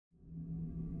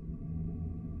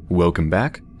Welcome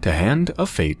back to Hand of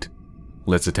Fate.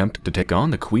 Let's attempt to take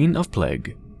on the Queen of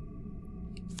Plague.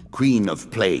 Queen of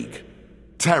Plague,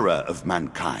 terror of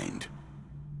mankind.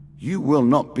 You will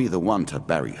not be the one to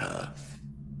bury her.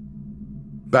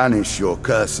 Banish your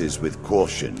curses with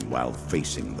caution while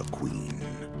facing the Queen.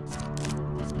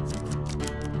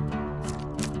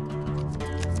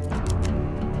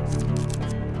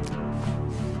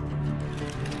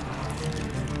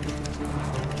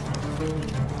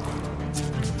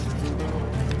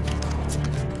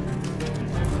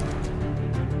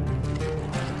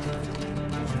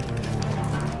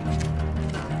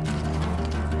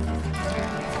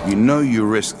 You know you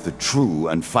risk the true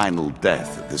and final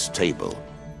death at this table,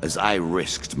 as I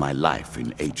risked my life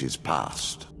in ages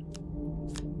past.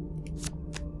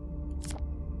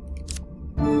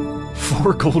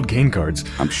 4 gold gain cards.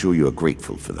 I'm sure you are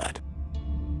grateful for that.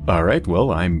 Alright,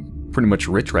 well, I'm pretty much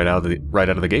rich right out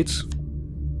of the gates.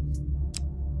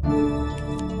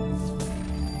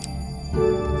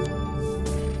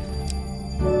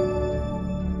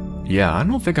 Yeah, I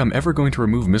don't think I'm ever going to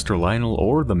remove Mr. Lionel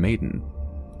or the Maiden.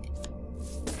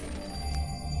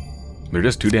 They're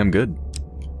just too damn good.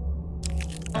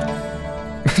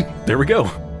 There we go.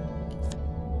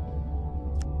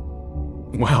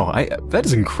 Wow, that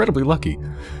is incredibly lucky.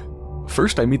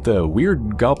 First I meet the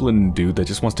weird goblin dude that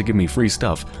just wants to give me free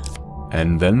stuff.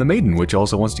 And then the Maiden, which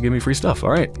also wants to give me free stuff.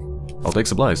 Alright, I'll take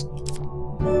supplies.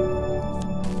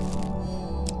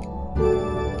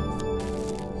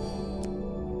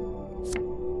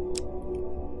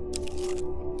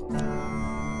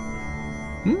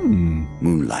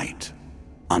 Moonlight.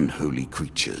 Unholy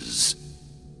creatures.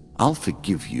 I'll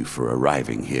forgive you for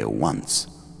arriving here once,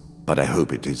 but I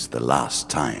hope it is the last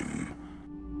time.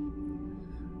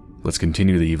 Let's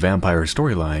continue the vampire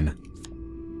storyline.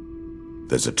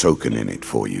 There's a token in it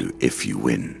for you if you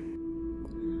win.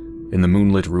 In the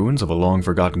moonlit ruins of a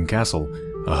long-forgotten castle,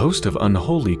 a host of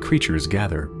unholy creatures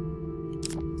gather.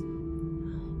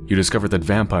 You discover that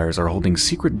vampires are holding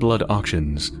secret blood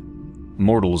auctions.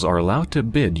 Mortals are allowed to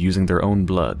bid using their own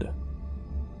blood.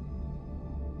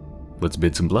 Let's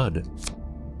bid some blood.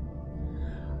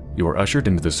 You are ushered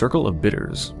into the circle of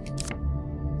bidders.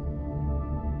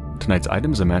 Tonight's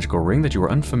item is a magical ring that you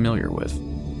are unfamiliar with.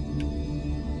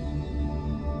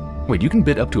 Wait, you can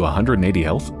bid up to 180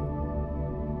 health?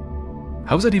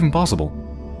 How is that even possible?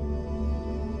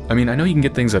 I mean, I know you can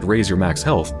get things that raise your max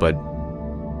health, but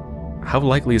how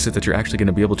likely is it that you're actually going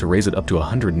to be able to raise it up to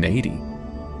 180?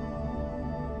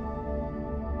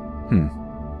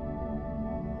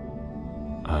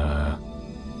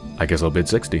 I guess I'll bid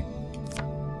 60.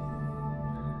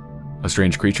 A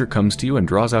strange creature comes to you and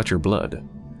draws out your blood.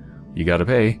 You gotta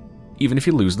pay, even if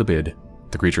you lose the bid,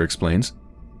 the creature explains.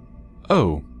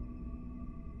 Oh.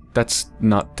 That's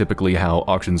not typically how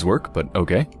auctions work, but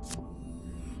okay.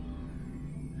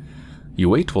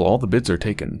 You wait while all the bids are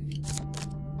taken.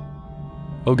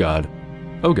 Oh god.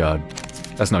 Oh god.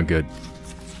 That's not good.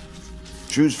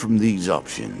 Choose from these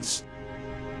options.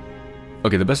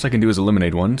 Okay, the best I can do is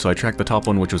eliminate one, so I tracked the top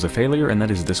one, which was a failure, and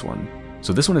that is this one.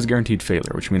 So this one is guaranteed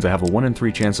failure, which means I have a 1 in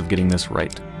 3 chance of getting this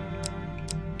right.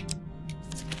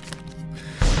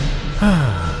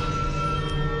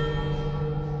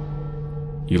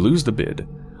 You lose the bid.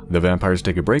 The vampires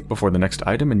take a break before the next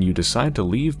item, and you decide to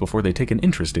leave before they take an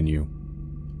interest in you.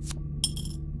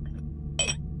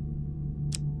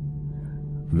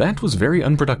 That was very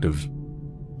unproductive.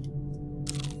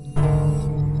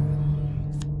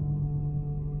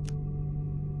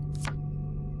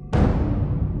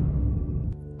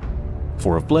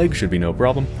 Four of Plague should be no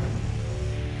problem.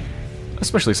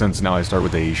 Especially since now I start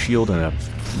with a shield and a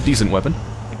decent weapon.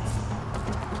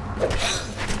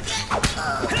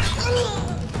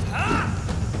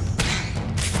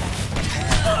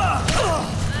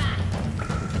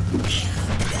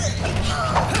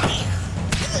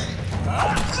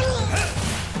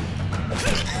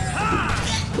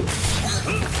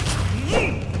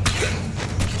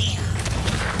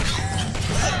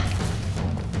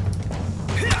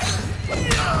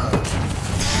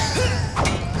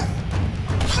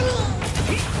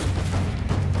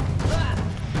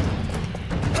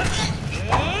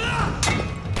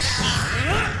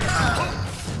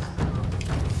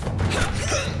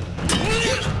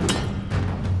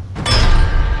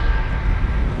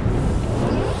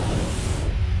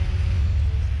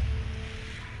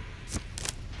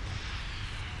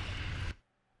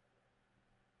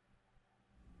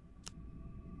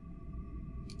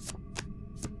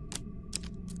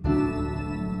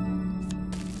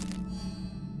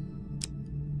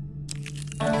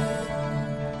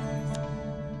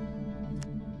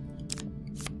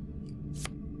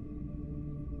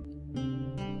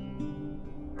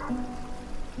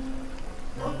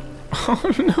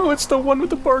 Oh no, it's the one with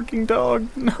the barking dog.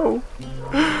 No.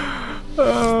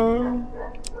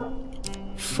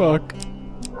 Fuck.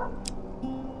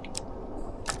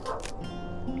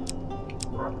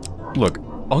 Look,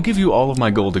 I'll give you all of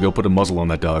my gold to go put a muzzle on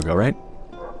that dog, alright?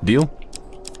 Deal?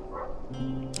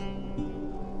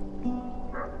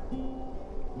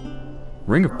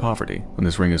 Ring of Poverty. When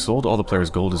this ring is sold, all the player's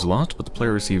gold is lost, but the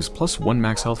player receives +1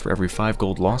 max health for every 5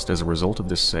 gold lost as a result of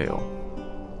this sale.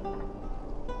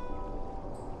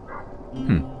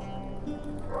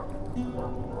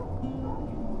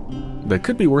 That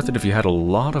could be worth it if you had a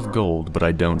lot of gold, but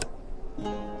I don't.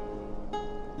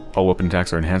 All weapon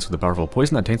attacks are enhanced with a powerful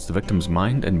poison that taints the victim's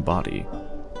mind and body.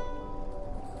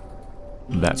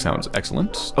 That sounds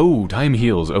excellent. Oh, time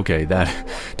heals. Okay, that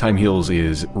time heals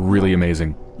is really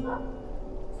amazing.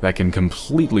 That can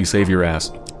completely save your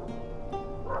ass.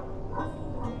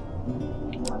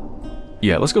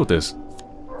 Yeah, let's go with this.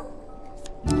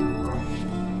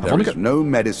 There is no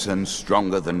medicine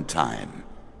stronger than time.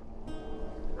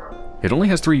 It only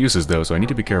has 3 uses though, so I need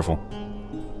to be careful.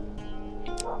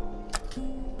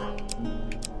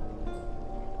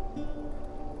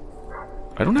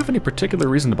 I don't have any particular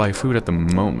reason to buy food at the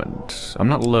moment. I'm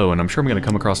not low, and I'm sure I'm going to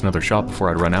come across another shop before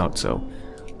I'd run out, so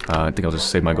I think I'll just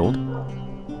save my gold.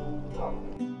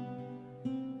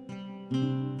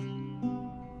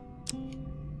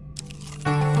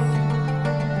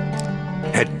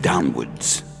 Head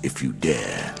downwards, if you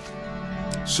dare.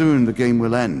 Soon the game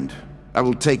will end. I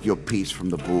will take your piece from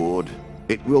the board.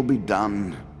 It will be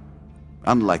done.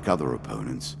 Unlike other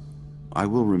opponents, I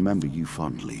will remember you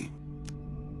fondly.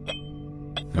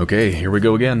 Okay, here we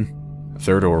go again.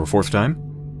 3rd or 4th time.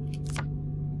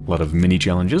 A lot of mini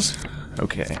challenges.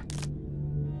 Okay.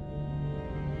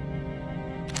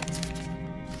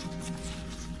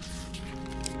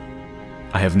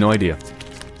 I have no idea.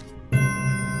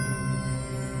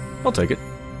 I'll take it.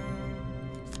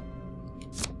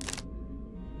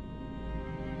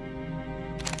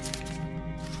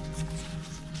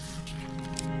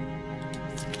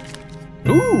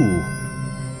 Ooh!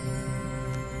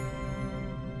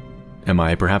 Am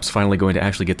I perhaps finally going to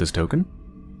actually get this token?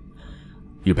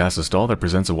 You pass a stall that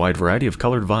presents a wide variety of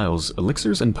colored vials,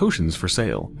 elixirs, and potions for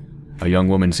sale. A young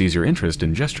woman sees your interest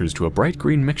and gestures to a bright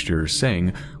green mixture,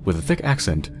 saying, with a thick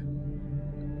accent,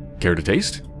 "Care to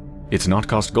taste? It's not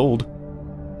cost gold."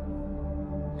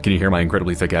 Can you hear my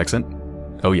incredibly thick accent?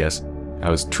 Oh yes, I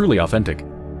was truly authentic.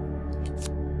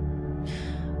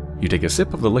 You take a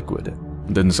sip of the liquid,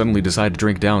 then suddenly decide to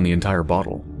drink down the entire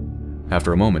bottle.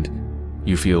 After a moment,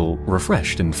 you feel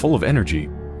refreshed and full of energy.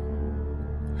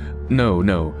 "No,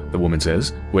 no," the woman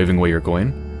says, waving away your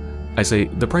coin. I say,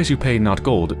 "The price you pay, not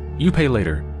gold. You pay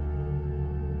later."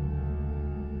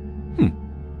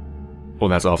 Well,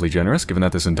 that's awfully generous, given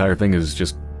that this entire thing is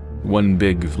just one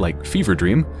big, like, fever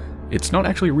dream. It's not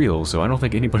actually real, so I don't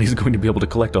think anybody's going to be able to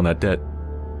collect on that debt.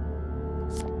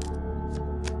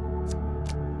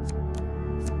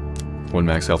 One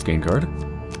max health gain card.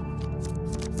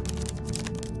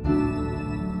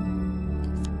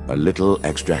 A little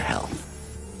extra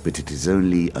health, but it is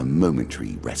only a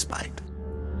momentary respite.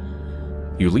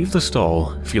 You leave the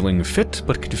stall, feeling fit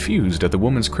but confused at the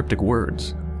woman's cryptic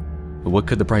words. What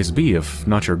could the price be if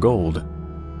not your gold?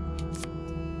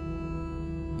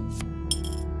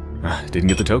 Didn't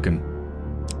get the token.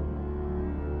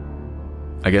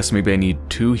 I guess maybe I need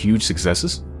 2 huge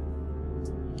successes?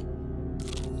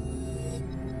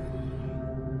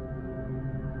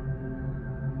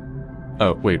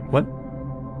 Oh, wait, what?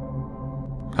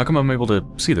 How come I'm able to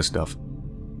see this stuff?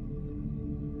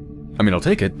 I mean, I'll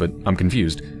take it, but I'm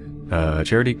confused.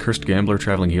 Charity, cursed gambler,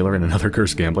 traveling healer, and another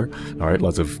cursed gambler. Alright,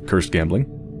 lots of cursed gambling.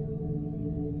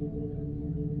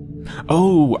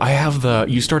 Oh, I have the...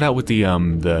 You start out with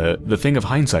the thing of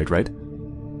hindsight, right?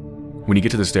 When you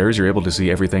get to the stairs, you're able to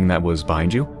see everything that was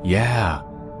behind you? Yeah.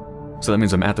 So that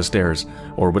means I'm at the stairs,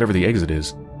 or whatever the exit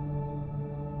is.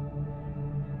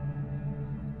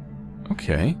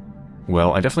 Okay.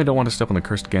 Well, I definitely don't want to step on the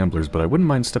cursed gamblers, but I wouldn't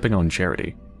mind stepping on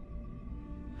Charity.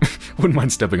 Wouldn't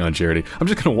mind stepping on Charity. I'm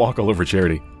just gonna walk all over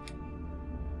Charity.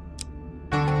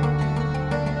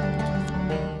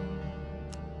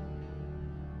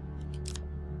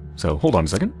 So, hold on a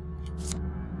second.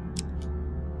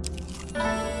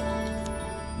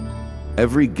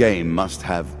 Every game must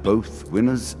have both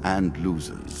winners and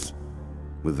losers.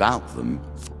 Without them,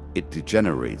 it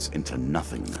degenerates into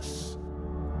nothingness.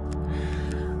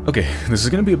 Okay, this is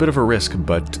gonna be a bit of a risk,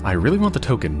 but I really want the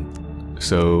token.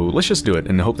 So let's just do it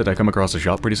and hope that I come across a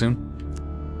shop pretty soon.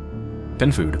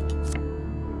 10 food.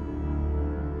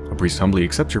 A priest humbly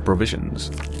accepts your provisions.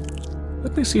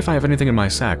 Let me see if I have anything in my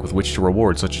sack with which to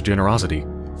reward such generosity.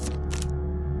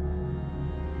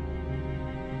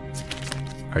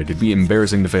 Alright, it'd be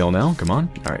embarrassing to fail now. Come on.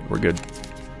 Alright, we're good.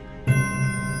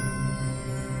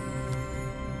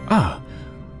 Ah!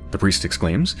 The priest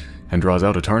exclaims, and draws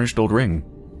out a tarnished old ring.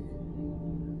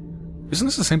 Isn't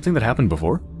this the same thing that happened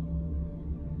before?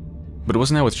 But it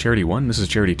wasn't that with Charity 1, this is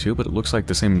Charity 2, but it looks like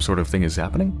the same sort of thing is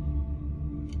happening?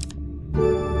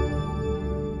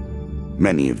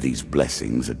 Many of these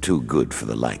blessings are too good for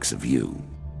the likes of you.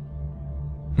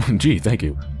 Gee, thank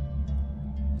you.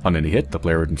 On any hit, the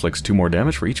player inflicts 2 more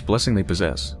damage for each blessing they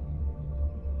possess.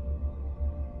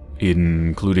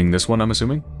 Including this one, I'm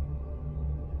assuming?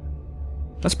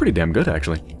 That's pretty damn good,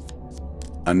 actually.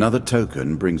 Another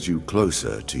token brings you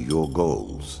closer to your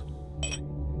goals.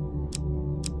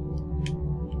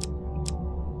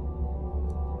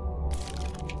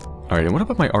 Alright, and what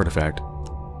about my artifact?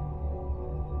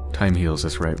 Time heals,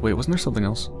 that's right. Wait, wasn't there something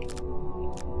else?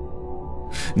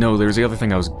 No, there's the other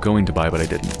thing I was going to buy, but I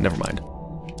didn't. Never mind.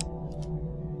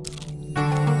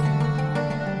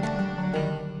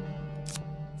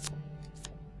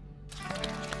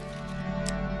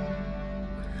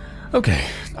 Okay,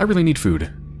 I really need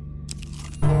food.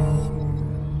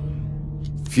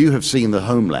 Few have seen the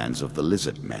homelands of the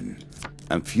lizard men,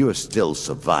 and fewer still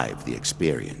survive the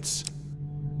experience.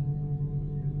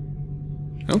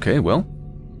 Okay, well,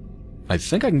 I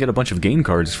think I can get a bunch of gain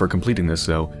cards for completing this,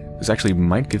 so this actually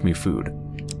might give me food.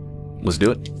 Let's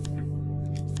do it.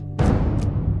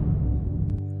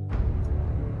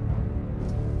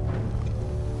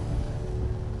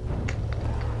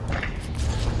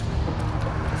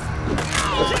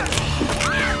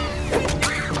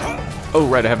 Oh,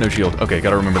 right, I have no shield. Okay,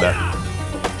 gotta remember that.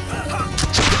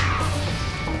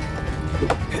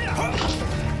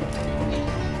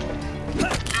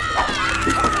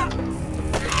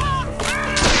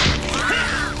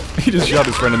 He just shot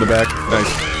his friend in the back.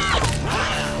 Nice.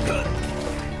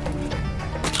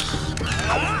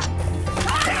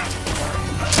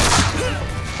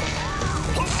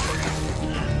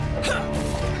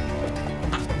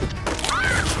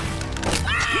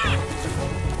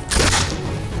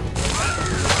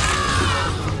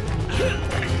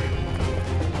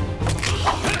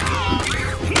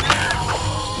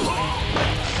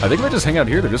 I think if I just hang out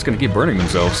here, they're just gonna keep burning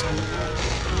themselves.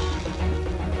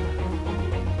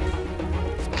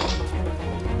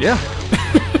 Yeah.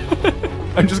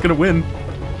 I'm just gonna win.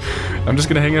 I'm just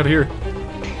gonna hang out here.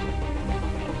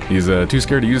 He's too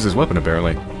scared to use his weapon,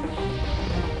 apparently.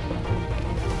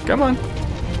 Come on.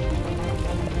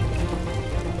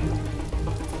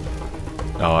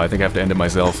 Oh, I think I have to end it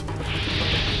myself.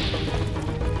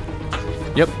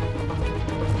 Yep.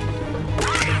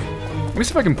 Let me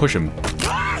see if I can push him.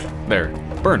 There.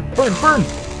 Burn, burn, burn!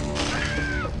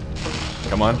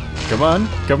 Come on, come on,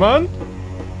 come on!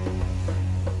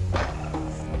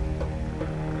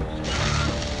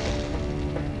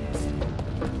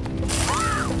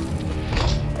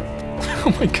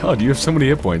 Oh my god, you have so many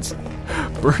hit points.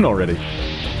 Burn already.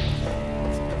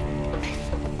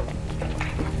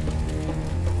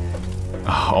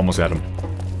 Oh, almost had him.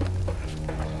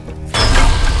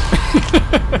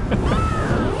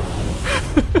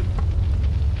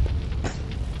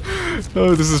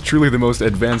 Oh, this is truly the most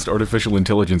advanced artificial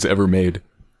intelligence ever made.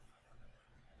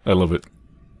 I love it.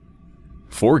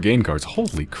 4 gain cards.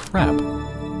 Holy crap.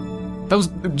 That was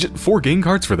 4 gain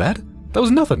cards for that? That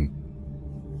was nothing.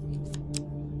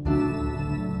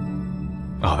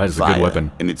 Oh, that is a good weapon.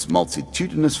 In its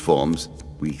multitudinous forms,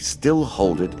 we still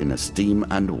hold it in esteem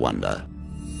and wonder.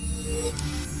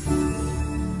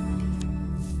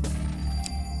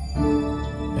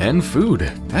 And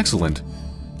food. Excellent.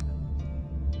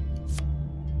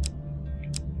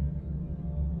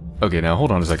 Okay, now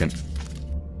hold on a second.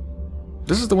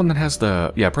 This is the one that has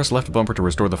the... Yeah, press left bumper to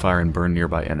restore the fire and burn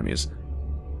nearby enemies.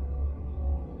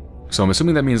 So I'm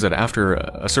assuming that means that after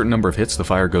a certain number of hits, the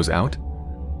fire goes out.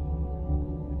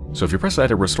 So if you press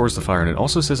that, it restores the fire, and it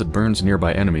also says it burns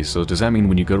nearby enemies. So does that mean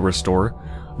when you go to restore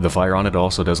the fire on it,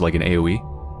 also does like an AoE?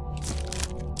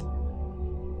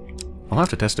 I'll have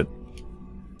to test it.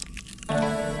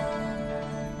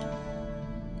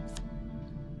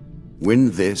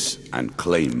 Win this and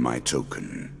claim my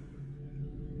token.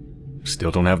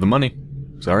 Still don't have the money.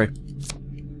 Sorry.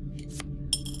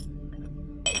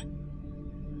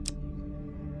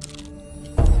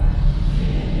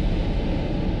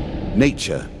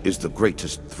 Nature is the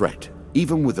greatest threat,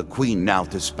 even with the queen now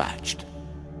dispatched.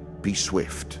 Be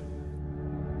swift.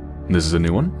 This is a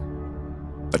new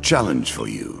one? A challenge for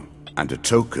you, and a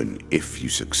token if you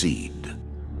succeed.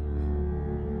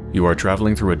 You are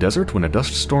traveling through a desert when a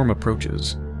dust storm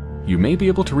approaches. You may be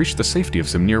able to reach the safety of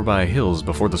some nearby hills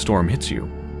before the storm hits you.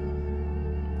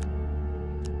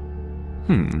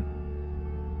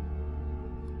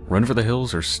 Run for the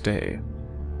hills or stay?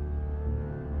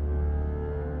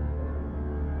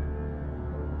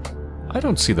 I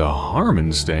don't see the harm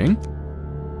in staying.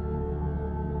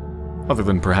 Other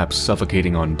than perhaps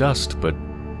suffocating on dust, but...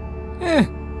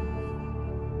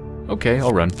 Okay,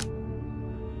 I'll run.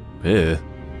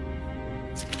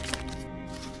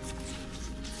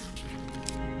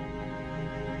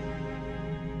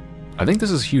 I think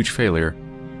this is a huge failure.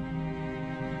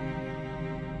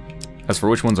 As for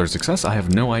which ones are success, I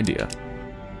have no idea.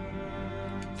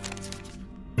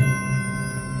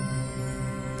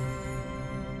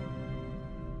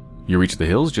 You reach the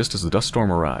hills just as the dust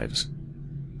storm arrives.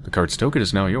 The cart's token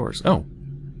is now yours. Oh.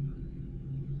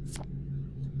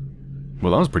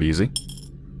 Well, that was pretty easy.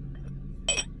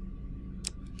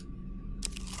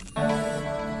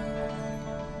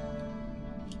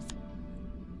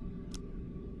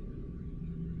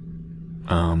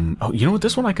 Oh, you know what?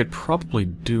 This one I could probably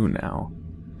do now.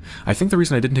 I think the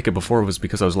reason I didn't take it before was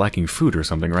because I was lacking food or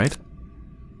something, right?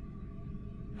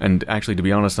 And actually, to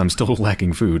be honest, I'm still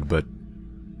lacking food, but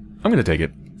I'm gonna take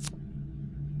it.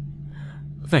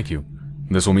 Thank you.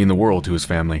 This will mean the world to his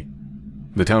family.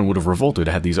 The town would have revolted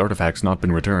had these artifacts not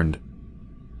been returned.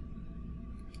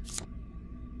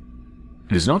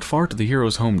 It is not far to the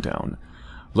hero's hometown.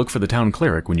 Look for the town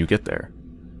cleric when you get there.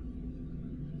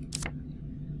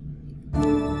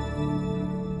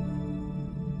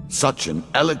 Such an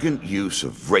elegant use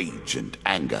of rage and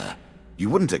anger. You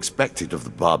wouldn't expect it of the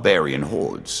barbarian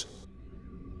hordes.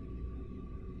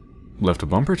 Left a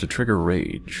bumper to trigger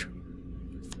rage.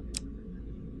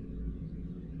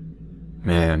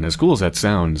 Man, as cool as that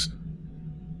sounds,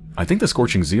 I think the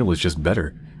Scorching Zeal is just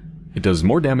better. It does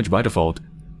more damage by default.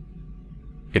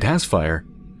 It has fire,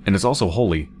 and it's also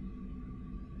holy.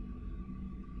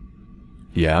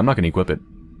 Yeah, I'm not going to equip it.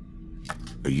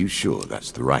 Are you sure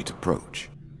that's the right approach?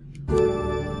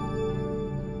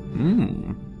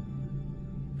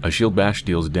 A shield bash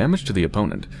deals damage to the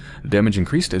opponent. Damage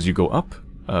increased as you go up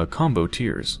combo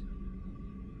tiers.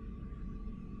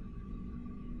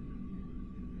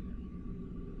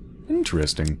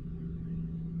 Interesting.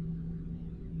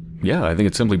 Yeah, I think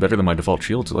it's simply better than my default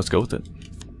shield, so let's go with it.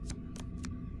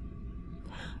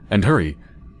 And hurry!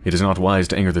 It is not wise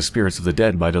to anger the spirits of the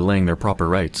dead by delaying their proper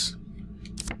rites.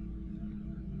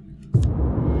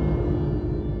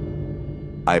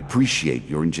 I appreciate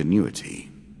your ingenuity.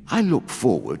 I look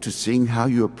forward to seeing how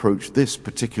you approach this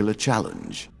particular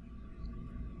challenge.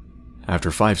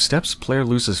 After 5 steps, player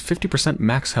loses 50%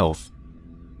 max health.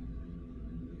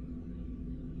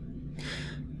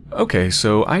 Okay,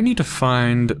 so I need to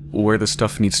find where the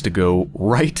stuff needs to go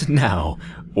right now,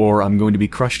 or I'm going to be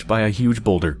crushed by a huge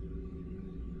boulder.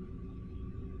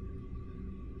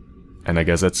 And I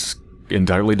guess that's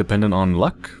entirely dependent on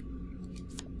luck?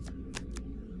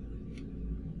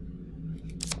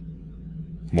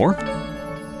 More?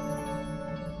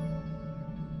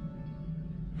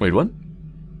 Wait, what?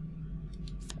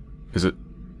 Is it...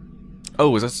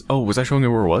 Oh, was that showing me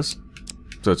where it was?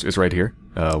 So it's right here.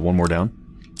 One more down.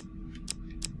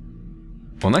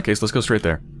 Well, in that case, let's go straight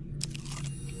there.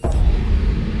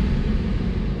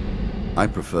 I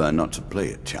prefer not to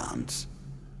play at chance.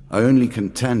 I only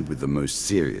contend with the most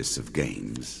serious of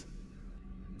games.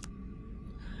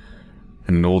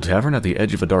 In an old tavern at the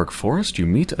edge of a dark forest, you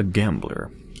meet a gambler.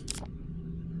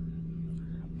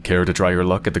 Care to try your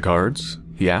luck at the cards?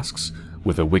 He asks,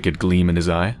 with a wicked gleam in his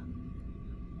eye.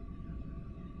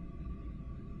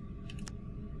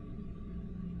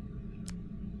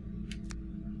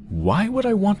 Why would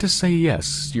I want to say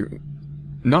yes?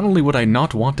 Not only would I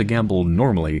not want to gamble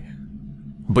normally,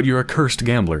 but you're a cursed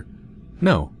gambler.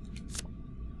 No.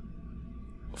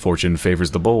 Fortune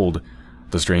favors the bold,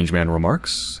 the strange man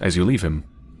remarks as you leave him.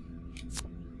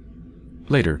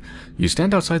 Later, you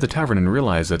stand outside the tavern and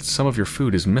realize that some of your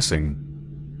food is missing.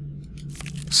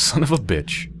 Son of a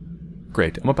bitch.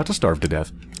 Great, I'm about to starve to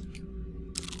death.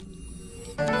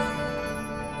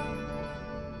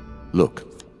 Look.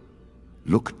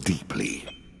 Look deeply.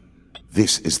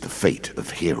 This is the fate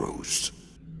of heroes.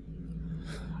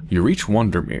 You reach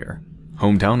Wandermere,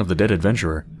 hometown of the dead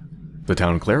adventurer. The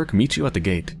town cleric meets you at the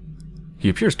gate. He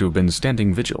appears to have been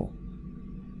standing vigil.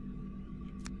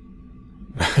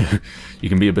 You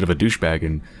can be a bit of a douchebag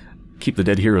and keep the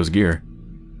dead hero's gear.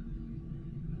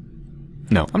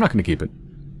 No, I'm not going to keep it.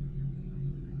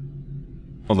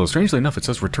 Although, strangely enough, it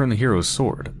says return the hero's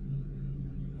sword.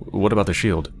 What about the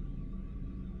shield?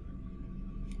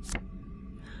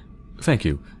 Thank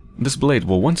you. This blade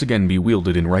will once again be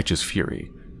wielded in righteous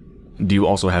fury. Do you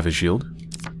also have his shield?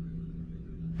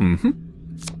 Mm-hmm.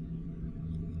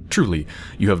 Truly,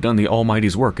 you have done the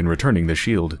Almighty's work in returning the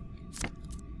shield.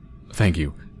 Thank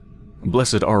you.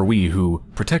 Blessed are we who,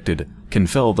 protected, can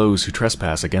fell those who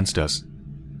trespass against us.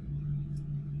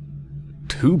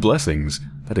 2 blessings.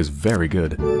 That is very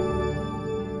good.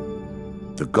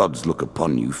 The gods look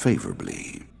upon you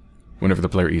favorably. Whenever the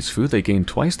player eats food, they gain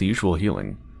twice the usual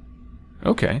healing.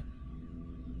 Okay.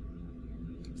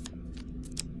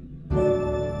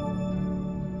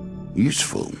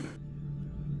 Useful.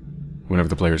 Whenever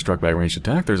the player is struck by a ranged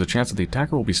attack, there's a chance that the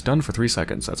attacker will be stunned for 3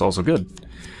 seconds. That's also good.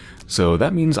 So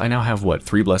that means I now have, what,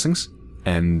 3 blessings?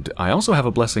 And I also have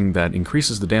a blessing that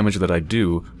increases the damage that I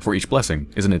do for each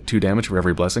blessing. Isn't it 2 damage for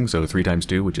every blessing? So 3 times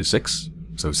 2, which is 6.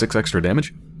 So 6 extra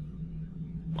damage.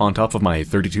 On top of my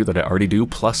 32 that I already do,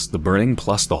 plus the burning,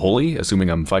 plus the holy, assuming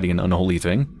I'm fighting an unholy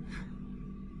thing.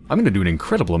 I'm going to do an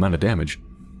incredible amount of damage.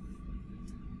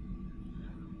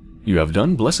 You have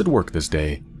done blessed work this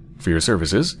day. For your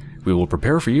services, we will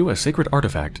prepare for you a sacred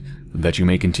artifact, that you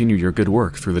may continue your good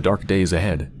work through the dark days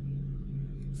ahead.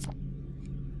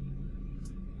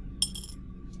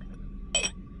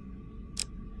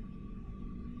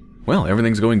 Well,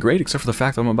 everything's going great except for the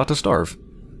fact that I'm about to starve.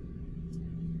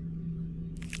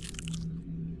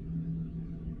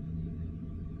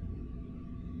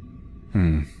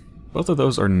 Both of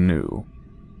those are new.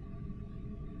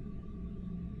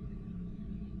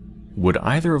 Would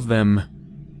either of them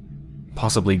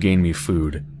possibly gain me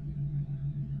food?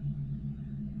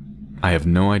 I have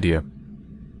no idea.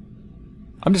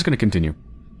 I'm just going to continue.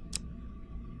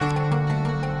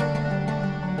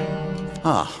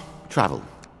 Travel.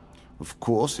 Of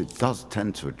course, it does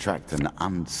tend to attract an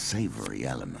unsavory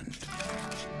element.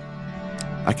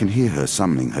 I can hear her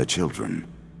summoning her children.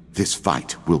 This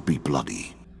fight will be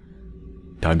bloody.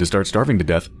 Time to start starving to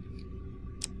death.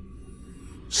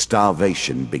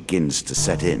 Starvation begins to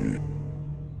set in.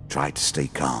 Try to stay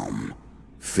calm.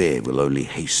 Fear will only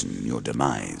hasten your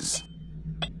demise.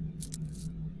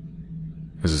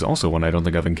 This is also one I don't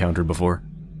think I've encountered before.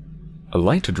 A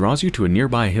light draws you to a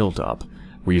nearby hilltop,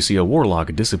 where you see a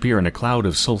warlock disappear in a cloud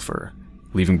of sulfur,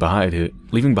 leaving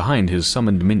behind his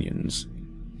summoned minions.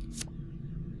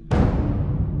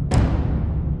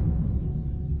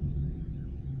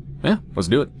 Yeah, let's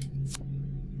do it.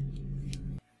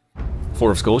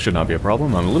 4 of skulls should not be a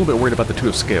problem. I'm a little bit worried about the 2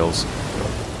 of scales.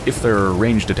 If they're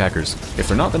ranged attackers. If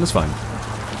they're not, then it's fine.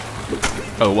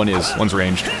 Oh, one is. One's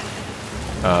ranged.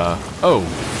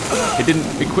 Oh. It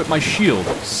didn't equip my shield.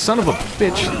 Son of a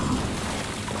bitch.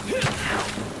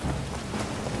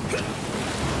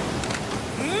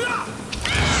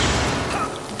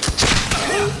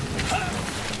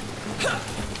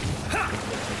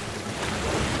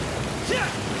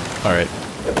 Alright.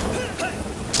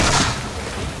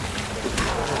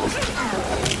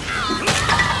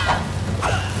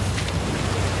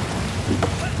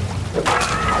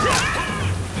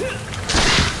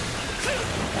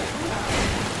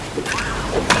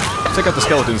 Take out the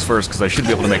skeletons first, because I should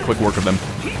be able to make quick work of them.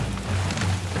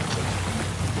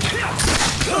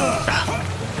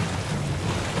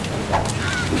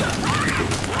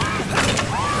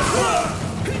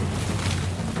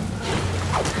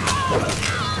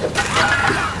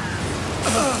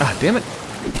 Ah, damn it.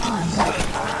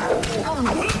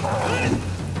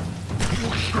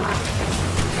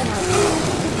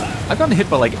 I've gotten hit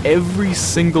by like every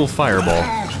single fireball.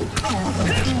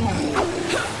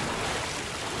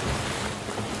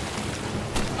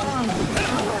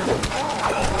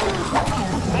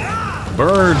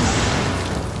 Burn!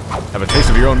 Have a taste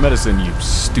of your own medicine, you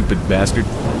stupid bastard.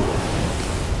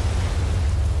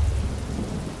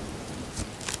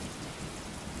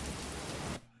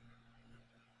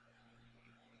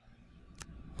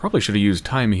 Probably should have used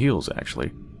time heals,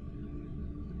 actually.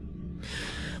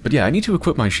 But yeah, I need to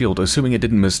equip my shield, assuming it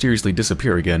didn't mysteriously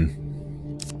disappear again.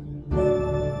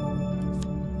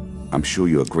 I'm sure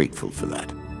you are grateful for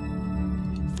that.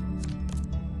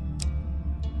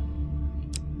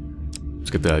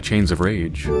 Let's get the Chains of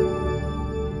Rage.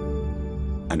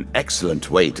 An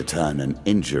excellent way to turn an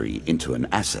injury into an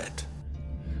asset.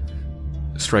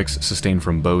 Strikes sustained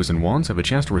from bows and wands have a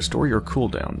chance to restore your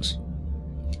cooldowns.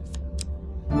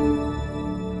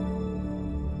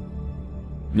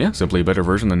 Yeah, simply a better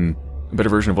version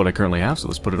of what I currently have, so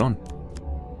let's put it on.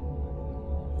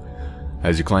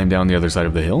 As you climb down the other side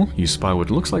of the hill, you spy what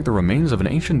looks like the remains of an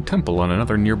ancient temple on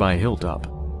another nearby hilltop.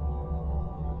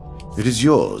 It is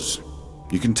yours.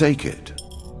 You can take it.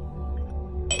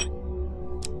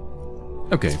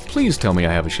 Okay, please tell me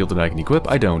I have a shield that I can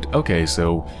equip. I don't. Okay,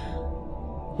 so...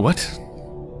 What?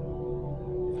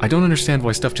 I don't understand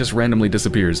why stuff just randomly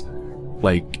disappears.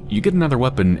 Like, you get another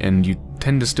weapon, and you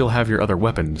tend to still have your other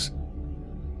weapons.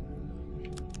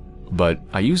 But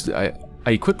I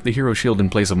equipped the hero shield in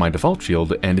place of my default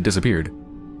shield, and it disappeared.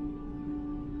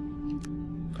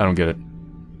 I don't get it.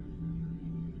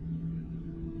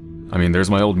 I mean, there's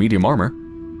my old medium armor.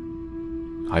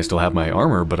 I still have my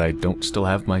armor, but I don't still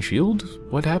have my shield?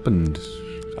 What happened?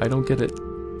 I don't get it.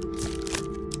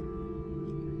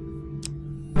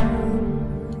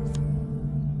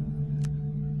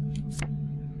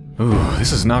 Ooh,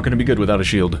 this is not going to be good without a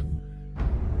shield.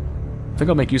 I think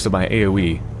I'll make use of my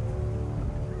AoE.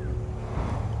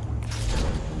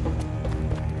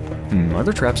 Are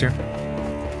there traps here?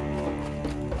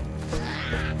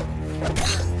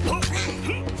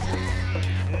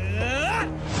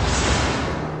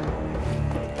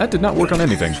 That did not work on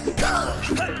anything.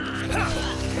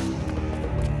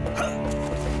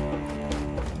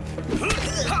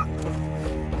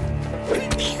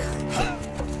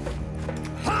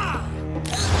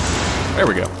 There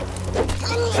we go.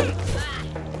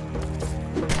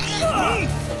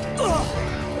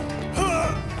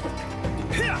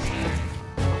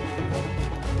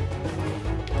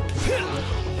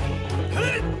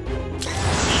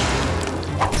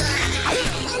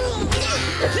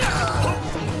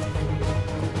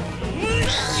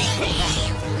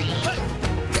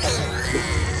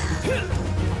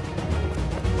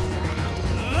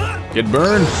 Get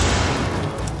burned.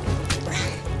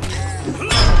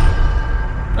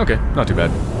 Okay, not too bad.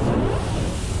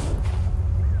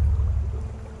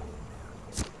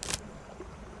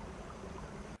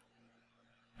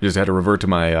 Just had to revert to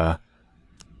my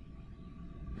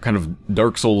kind of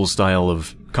Dark Souls style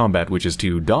of combat, which is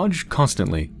to dodge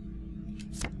constantly.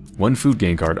 1 food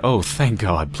gain card. Oh, thank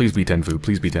God. Please be 10 food.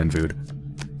 Please be 10 food.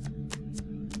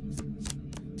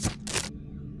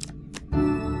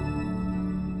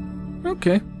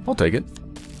 Okay, I'll take it.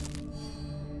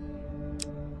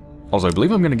 Also, I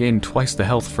believe I'm going to gain twice the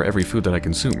health for every food that I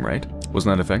consume, right?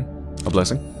 Wasn't that a thing? A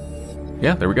blessing?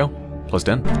 Yeah, there we go. Plus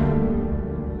 10.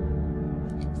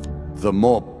 The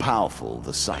more powerful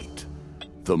the sight,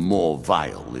 the more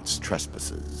vile its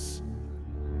trespasses.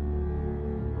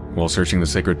 While searching the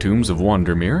sacred tombs of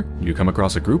Wandermere, you come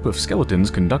across a group of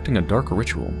skeletons conducting a dark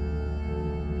ritual.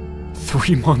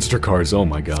 3 monster cards, oh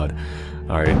my god.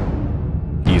 Alright.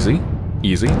 Easy.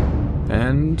 Easy.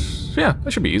 And yeah, that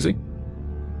should be easy.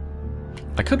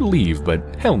 I could leave,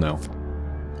 but hell no.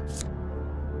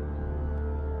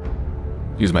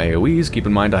 Use my AoEs. Keep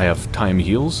in mind I have time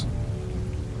heals.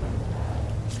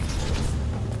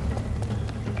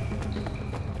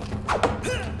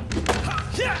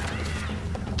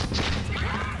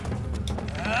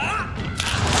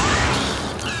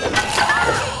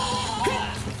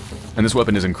 And this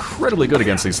weapon is incredibly good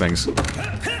against these things.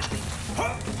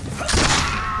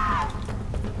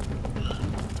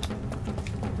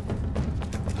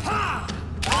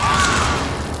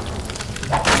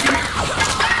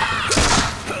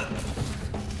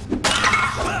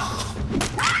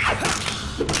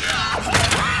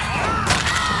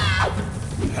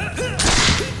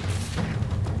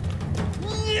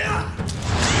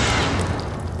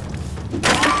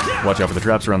 Watch out for the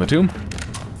traps around the tomb.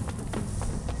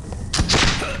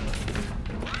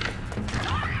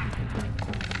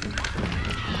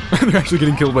 They're actually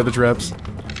getting killed by the traps.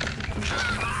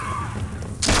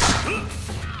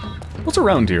 What's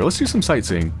around here? Let's do some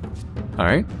sightseeing.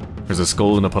 Alright. There's a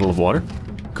skull in a puddle of water.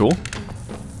 Cool.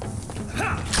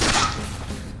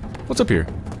 What's up here?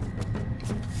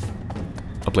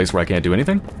 A place where I can't do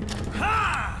anything?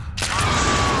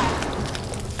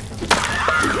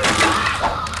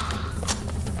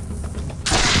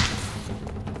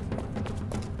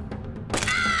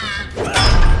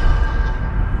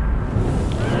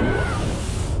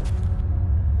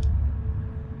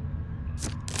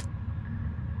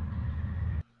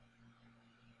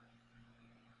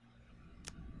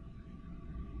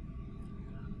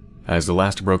 As the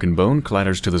last broken bone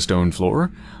clatters to the stone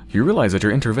floor, you realize that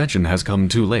your intervention has come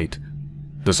too late.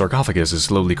 The sarcophagus is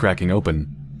slowly cracking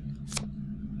open.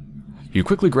 You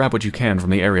quickly grab what you can from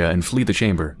the area and flee the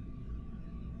chamber.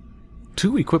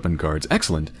 2 equipment cards.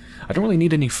 Excellent. I don't really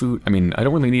need any food. I mean, I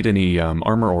don't really need any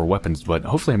armor or weapons, but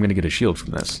hopefully I'm going to get a shield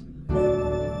from this.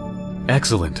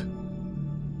 Excellent.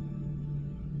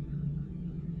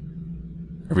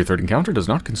 Every 3rd encounter does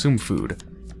not consume food.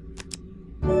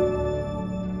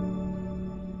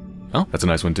 Oh, that's a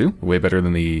nice one too. Way better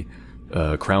than the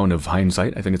Crown of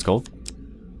Hindsight, I think it's called.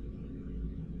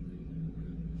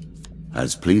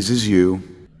 As pleases you.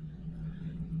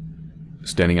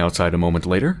 Standing outside a moment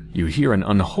later, you hear an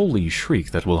unholy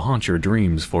shriek that will haunt your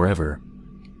dreams forever.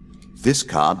 This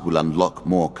card will unlock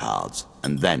more cards,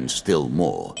 and then still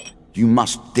more. You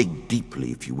must dig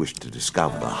deeply if you wish to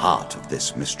discover the heart of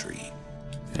this mystery.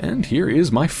 And here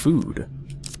is my food.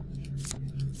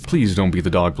 Please don't be the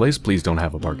dog place. Please don't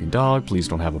have a barking dog. Please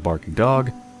don't have a barking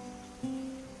dog.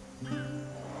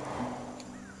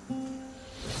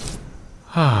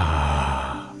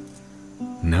 Ah,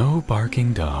 no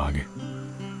barking dog.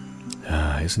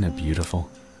 Ah, isn't it beautiful?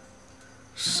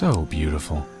 So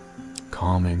beautiful.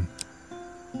 Calming.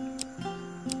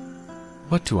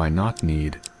 What do I not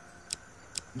need?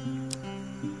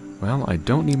 Well, I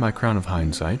don't need my Crown of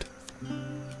Hindsight.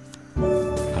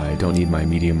 I don't need my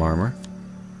medium armor.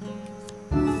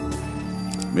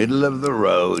 Middle of the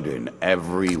road in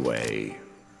every way.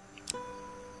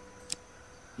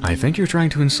 I think you're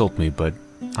trying to insult me, but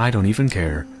I don't even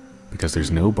care, because there's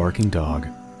no barking dog.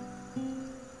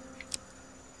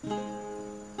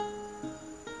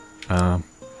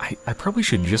 I probably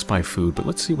should just buy food, but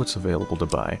let's see what's available to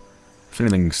buy, if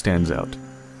anything stands out.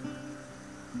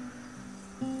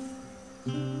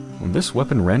 When this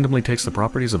weapon randomly takes the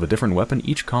properties of a different weapon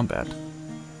each combat.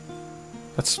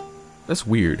 That's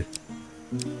weird.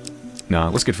 Nah,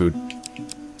 let's get food.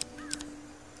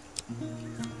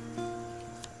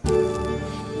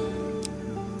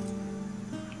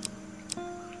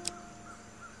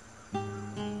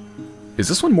 Is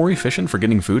this one more efficient for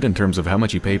getting food in terms of how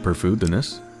much you pay per food than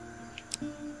this?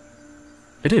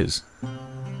 It is.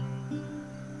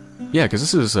 Yeah, because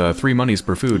this is 3 monies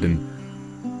per food, and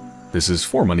this is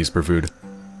 4 monies per food.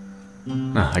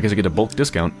 Ah, I guess I get a bulk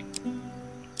discount.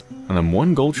 And I'm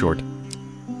 1 gold short.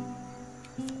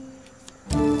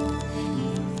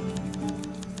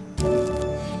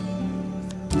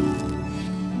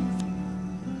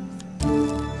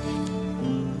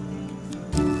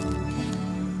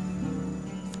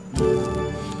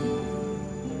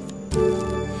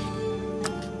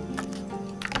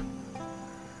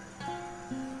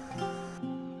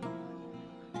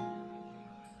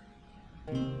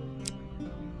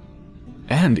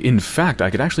 And, in fact, I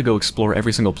could actually go explore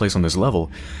every single place on this level,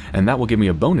 and that will give me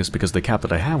a bonus because of the cap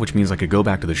that I have, which means I could go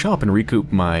back to the shop and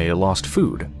recoup my lost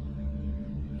food.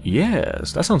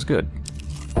 Yes, that sounds good.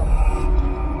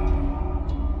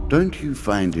 Don't you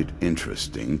find it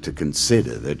interesting to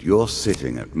consider that you're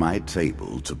sitting at my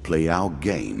table to play our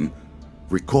game,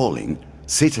 recalling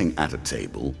sitting at a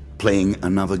table, playing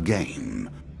another game?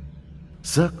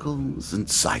 Circles and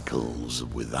cycles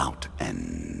without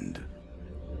end.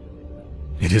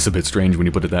 It is a bit strange when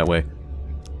you put it that way.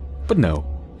 But no,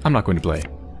 I'm not going to play.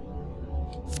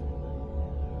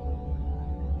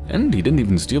 And he didn't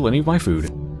even steal any of my food.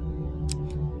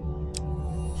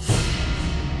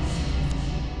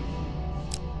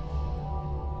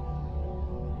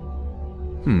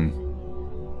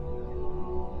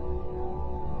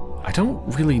 I don't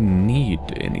really need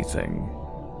anything.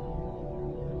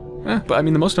 But I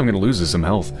mean, the most I'm going to lose is some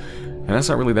health. And that's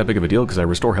not really that big of a deal because I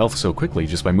restore health so quickly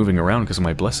just by moving around because of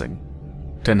my blessing.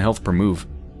 10 health per move.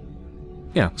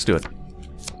 Yeah, let's do it.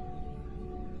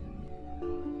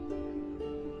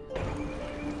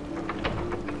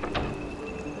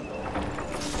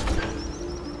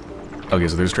 Okay,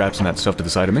 so there's traps and that stuff to the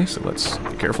side of me, so let's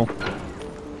be careful.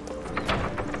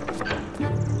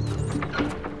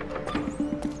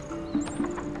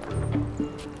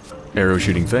 Arrow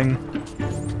shooting thing.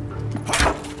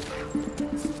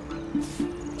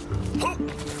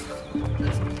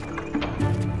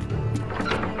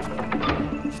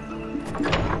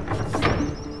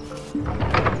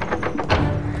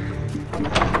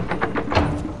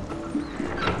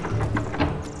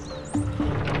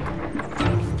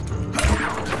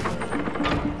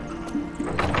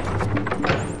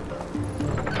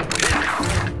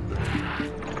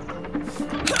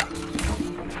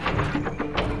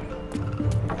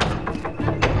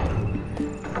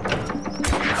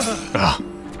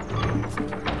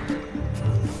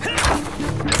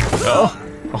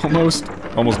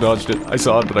 Almost dodged it. I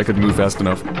saw it, but I couldn't move fast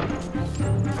enough.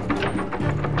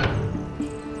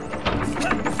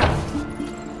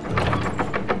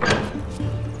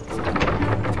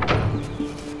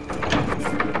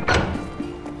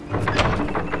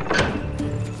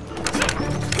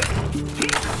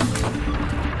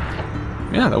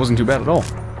 Yeah, that wasn't too bad at all.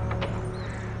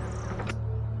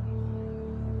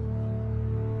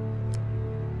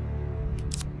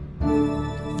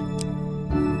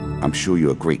 I'm sure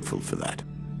you're grateful for that.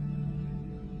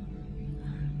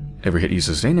 Every hit you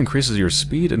sustain increases your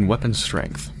speed and weapon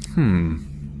strength.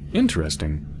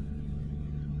 Interesting.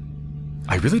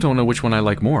 I really don't know which one I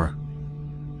like more.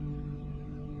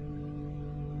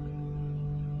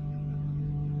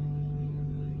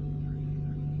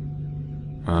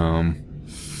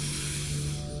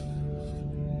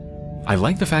 I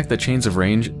like the fact that Chains of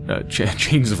Rage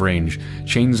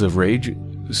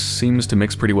seems to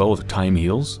mix pretty well with time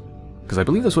heals. Because I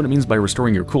believe that's what it means by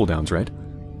restoring your cooldowns, right?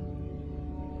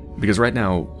 Because right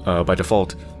now, by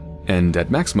default, and at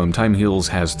maximum, time heals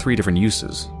has 3 different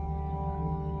uses.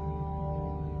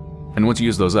 And once you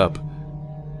use those up,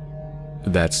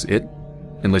 that's it.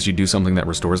 Unless you do something that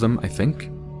restores them, I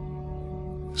think.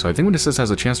 So I think when it says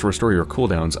has a chance to restore your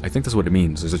cooldowns, I think that's what it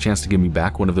means. There's a chance to give me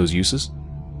back one of those uses.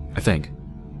 I think.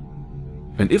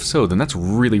 And if so, then that's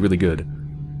really, really good.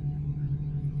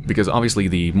 Because obviously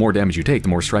the more damage you take, the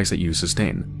more strikes that you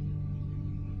sustain.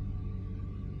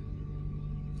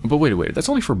 But wait, that's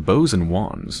only for bows and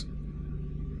wands.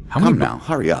 Come now,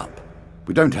 hurry up.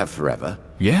 We don't have forever.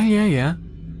 Yeah.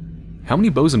 How many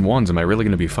bows and wands am I really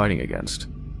going to be fighting against?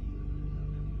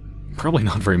 Probably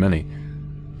not very many.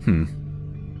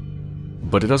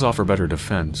 But it does offer better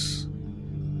defense.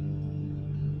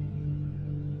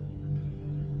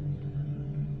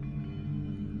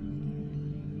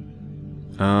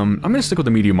 I'm going to stick with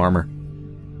the medium armor.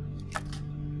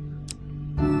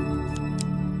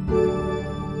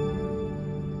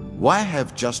 Why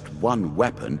have just one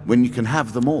weapon when you can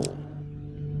have them all?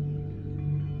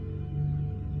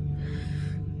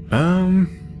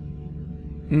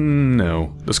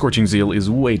 No. The Scorching Zeal is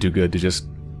way too good to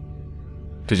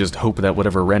just hope that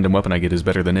whatever random weapon I get is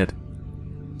better than it.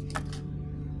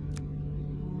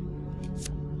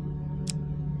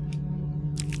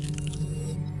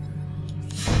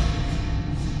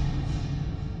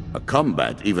 A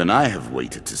combat even I have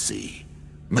waited to see.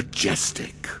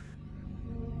 Majestic.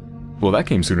 Well, that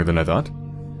came sooner than I thought.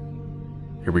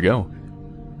 Here we go.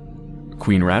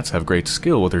 Queen rats have great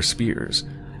skill with their spears,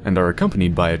 and are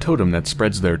accompanied by a totem that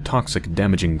spreads their toxic,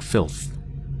 damaging filth.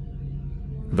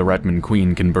 The Ratman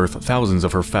Queen can birth thousands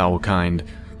of her foul kind,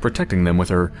 protecting them with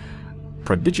her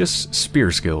prodigious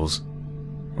spear skills.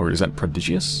 Or is that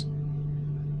prodigious?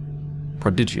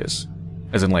 Prodigious.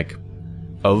 As in, like,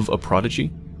 of a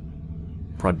prodigy?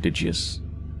 Prodigious?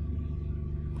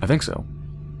 I think so.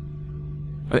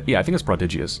 Yeah, I think it's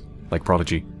prodigious. Like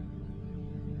prodigy.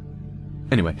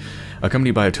 Anyway,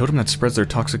 accompanied by a totem that spreads their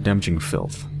toxic, damaging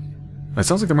filth. It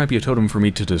sounds like there might be a totem for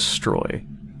me to destroy.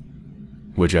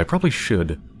 Which I probably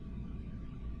should.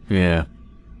 Yeah.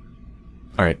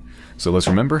 Alright, so let's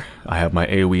remember, I have my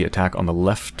AoE attack on the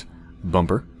left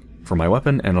bumper for my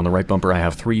weapon, and on the right bumper I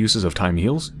have 3 uses of time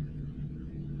heals.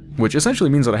 Which essentially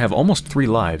means that I have almost 3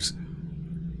 lives.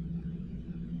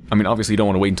 I mean, obviously you don't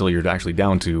want to wait until you're actually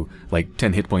down to, like,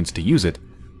 10 hit points to use it.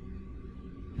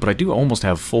 But I do almost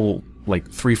have full, like,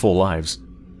 3 full lives.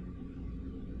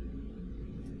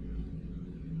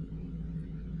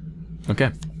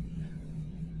 Okay.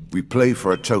 We play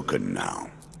for a token now.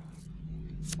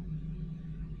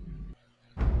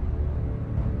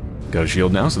 Got a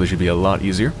shield now, so this should be a lot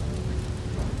easier.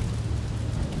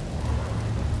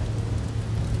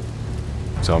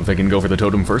 So I'm thinking go for the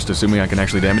totem first, assuming I can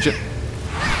actually damage it.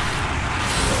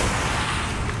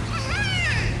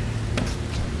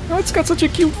 Oh, it's got such a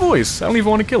cute voice. I don't even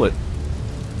want to kill it.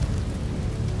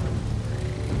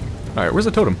 Alright, where's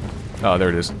the totem? Oh, there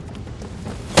it is.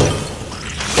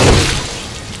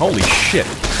 Holy shit.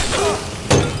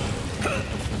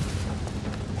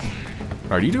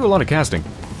 Alright, you do a lot of casting.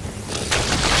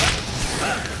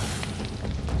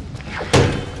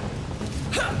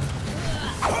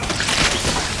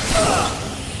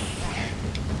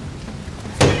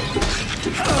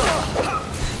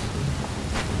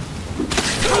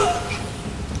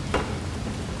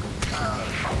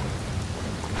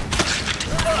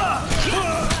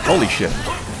 Holy shit.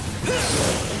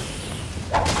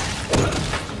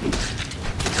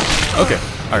 Okay,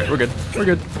 alright, we're good. We're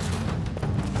good.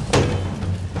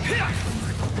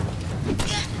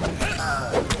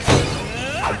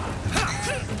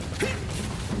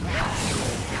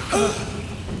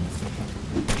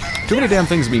 Too many damn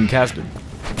things being casted.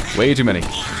 Way too many.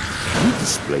 You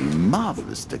display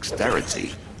marvelous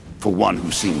dexterity for one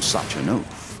who seems such an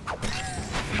oaf.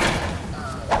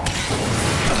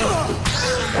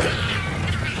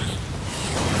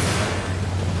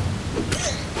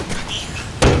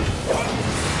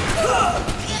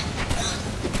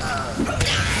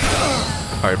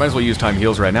 Alright, might as well use time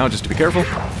heals right now just to be careful.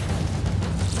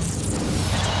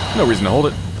 No reason to hold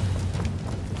it.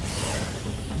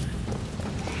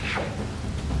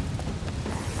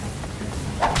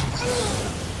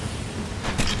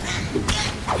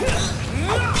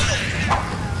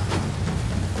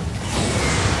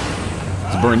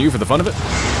 Let's burn you for the fun of it.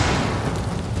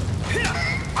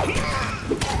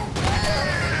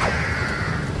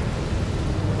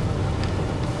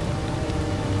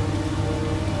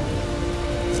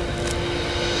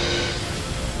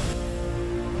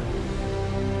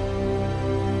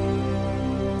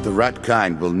 The rat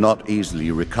kind will not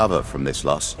easily recover from this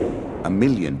loss. 1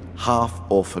 million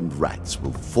half-orphaned rats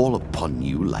will fall upon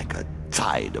you like a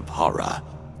tide of horror.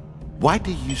 Why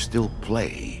do you still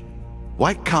play?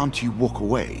 Why can't you walk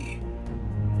away?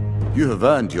 You have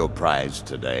earned your prize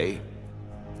today.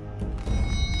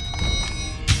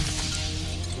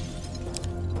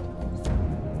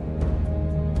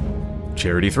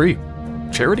 Charity 3.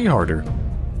 Charity harder.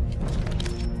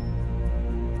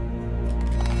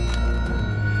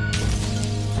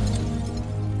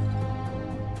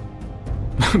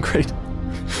 Oh, great.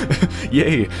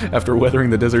 Yay! After weathering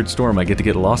the desert storm, I get to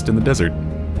get lost in the desert.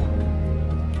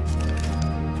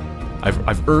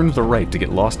 I've earned the right to get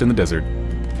lost in the desert.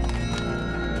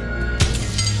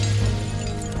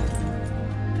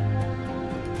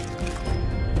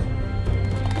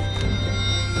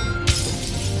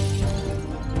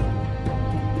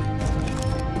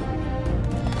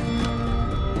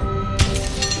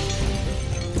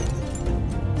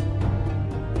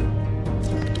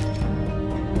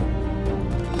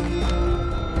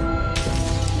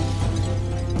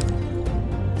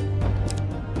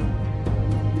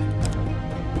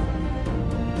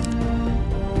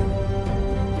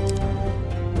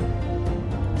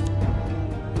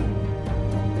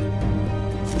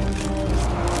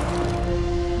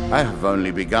 I have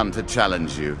only begun to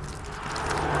challenge you.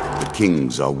 The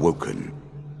kings are woken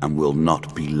and will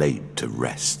not be laid to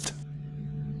rest.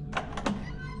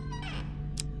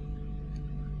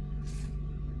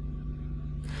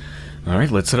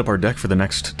 Alright, let's set up our deck for the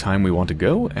next time we want to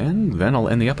go, and then I'll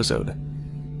end the episode.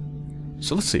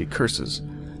 So let's see, curses.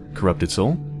 Corrupted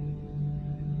Soul.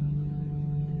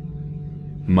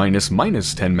 Minus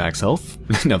 10 max health.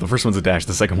 No, the first one's a dash,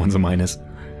 the second one's a minus.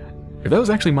 If that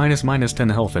was actually minus 10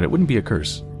 health, then it wouldn't be a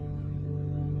curse.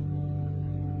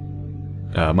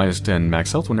 Minus 10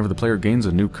 max health whenever the player gains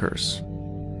a new curse.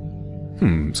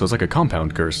 So it's like a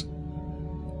compound curse.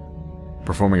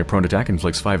 Performing a prone attack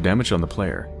inflicts 5 damage on the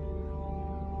player.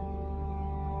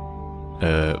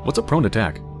 What's a prone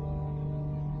attack?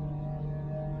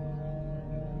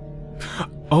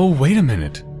 Oh, wait a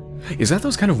minute. Is that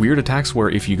those kind of weird attacks where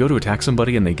if you go to attack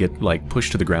somebody and they get, like,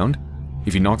 pushed to the ground?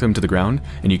 If you knock them to the ground,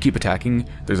 and you keep attacking,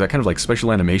 there's that kind of like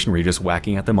special animation where you're just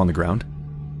whacking at them on the ground?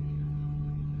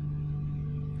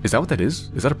 Is that what that is?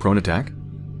 Is that a prone attack?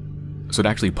 So it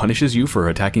actually punishes you for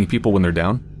attacking people when they're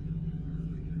down?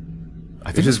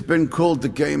 I think it has been called the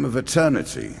game of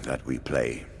eternity that we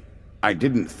play. I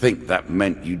didn't think that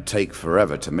meant you'd take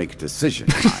forever to make a decision,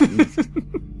 mind.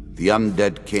 The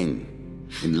undead king.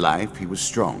 In life, he was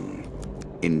strong.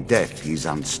 In death, he's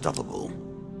unstoppable.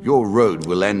 Your road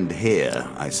will end here,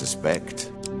 I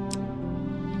suspect.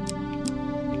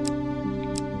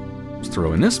 Let's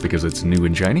throw in this because it's new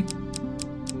and shiny.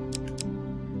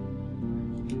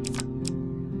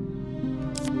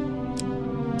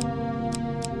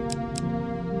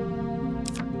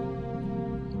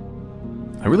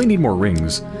 I really need more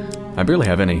rings. I barely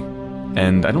have any.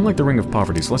 And I don't like the Ring of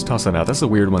Poverty, so let's toss that out. That's the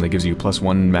weird one that gives you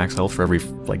 +1 max health for every,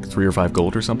 like, 3 or 5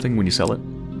 gold or something when you sell it.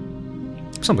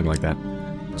 Something like that.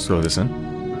 Let's throw this in.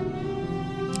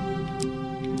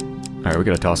 Alright, we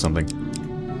gotta toss something.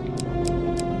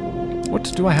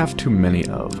 What do I have too many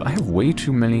of? I have way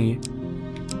too many...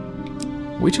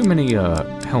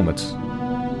 helmets.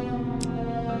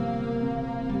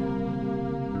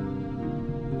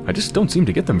 I just don't seem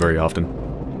to get them very often.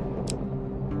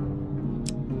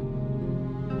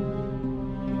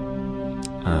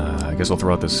 I guess I'll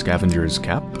throw out the Scavenger's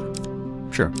Cap.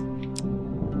 Sure.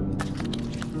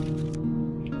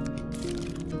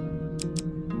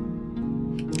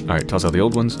 Alright, toss out the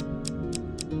old ones.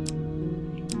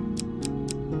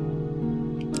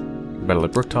 Battle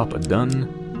at Brooktop, done.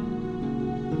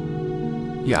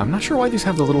 Yeah, I'm not sure why these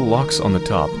have the little locks on the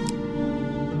top.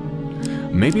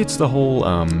 Maybe it's the whole,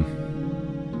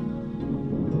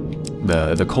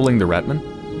 the culling the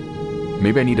Ratman.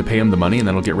 Maybe I need to pay him the money and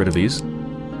then I'll get rid of these.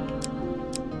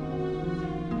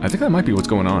 I think that might be what's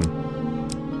going on.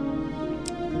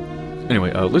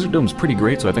 Anyway, Lizard Dome's pretty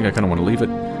great, so I think I kind of want to leave it.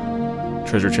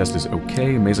 Treasure chest is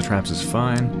okay, Maze of Traps is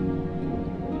fine.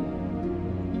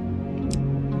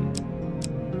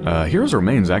 Heroes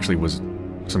Remains actually was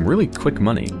some really quick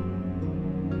money.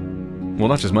 Well,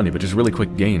 not just money, but just really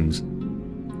quick gains.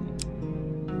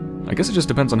 I guess it just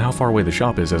depends on how far away the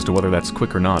shop is as to whether that's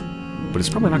quick or not. But it's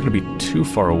probably not going to be too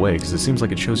far away, because it seems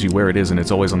like it shows you where it is and it's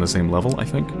always on the same level, I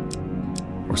think.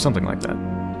 Or something like that.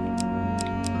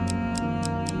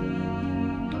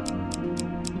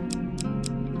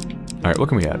 Alright, what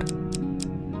can we add?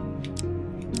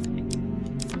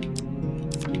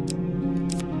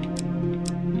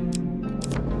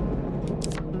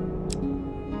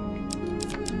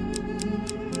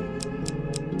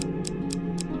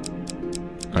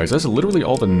 Alright, so that's literally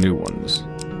all the new ones.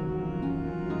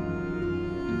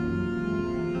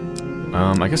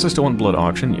 I guess I still want Blood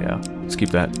Auction, yeah. Let's keep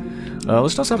that.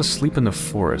 Let's toss out a sleep in the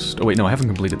forest. Oh wait, no, I haven't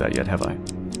completed that yet, have I?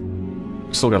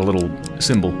 Still got a little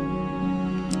symbol.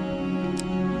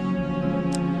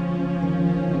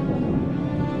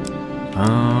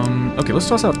 Okay, let's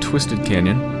toss out Twisted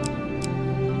Canyon.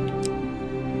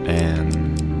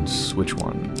 And switch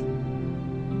one.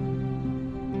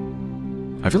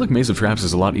 I feel like Maze of Traps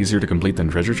is a lot easier to complete than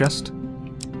Treasure Chest.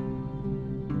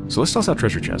 So let's toss out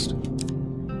Treasure Chest.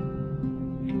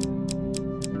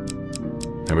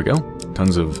 There we go.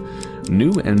 Tons of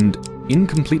new and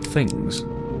incomplete things.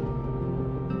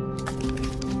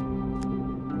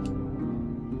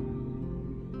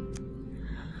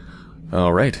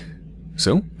 Alright,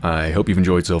 so I hope you've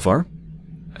enjoyed so far,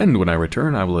 and when I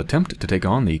return I will attempt to take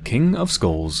on the King of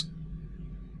Skulls.